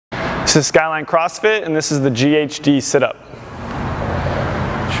This is Skyline CrossFit, and this is the GHD Sit-up.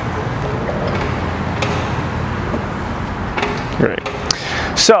 Great.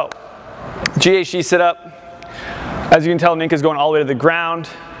 So, GHD Sit-up, as you can tell, Ninka's going all the way to the ground.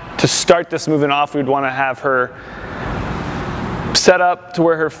 To start this movement off, we'd want to have her set up to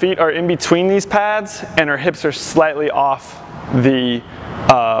where her feet are in between these pads and her hips are slightly off the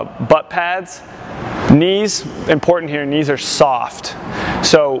butt pads. Knees, important here, knees are soft.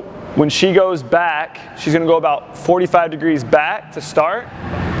 So when she goes back, she's going to go about 45 degrees back to start.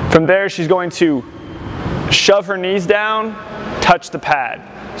 From there, she's going to shove her knees down, touch the pad.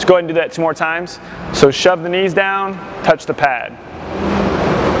 Let's go ahead and do that 2 more times. So shove the knees down, touch the pad.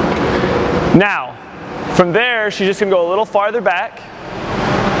 Now, from there, she's just going to go a little farther back,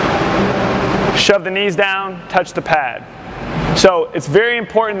 shove the knees down, touch the pad. So it's very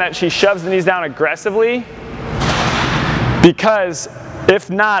important that she shoves the knees down aggressively, because if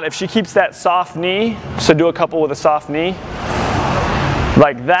not, if she keeps that soft knee, so do a couple with a soft knee,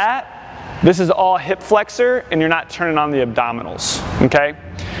 like that, this is all hip flexor and you're not turning on the abdominals, okay?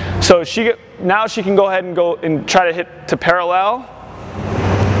 So now she can go ahead and try to hit to parallel.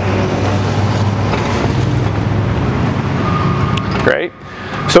 Great.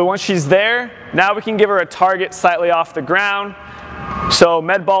 So once she's there, now we can give her a target slightly off the ground. So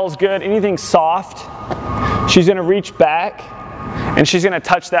med ball's good, anything soft. She's gonna reach back and she's gonna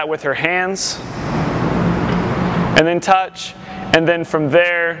touch that with her hands and then touch, and then from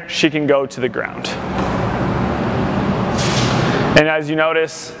there she can go to the ground. And as you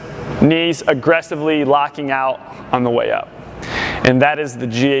notice, knees aggressively locking out on the way up. And that is the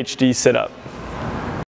GHD sit-up.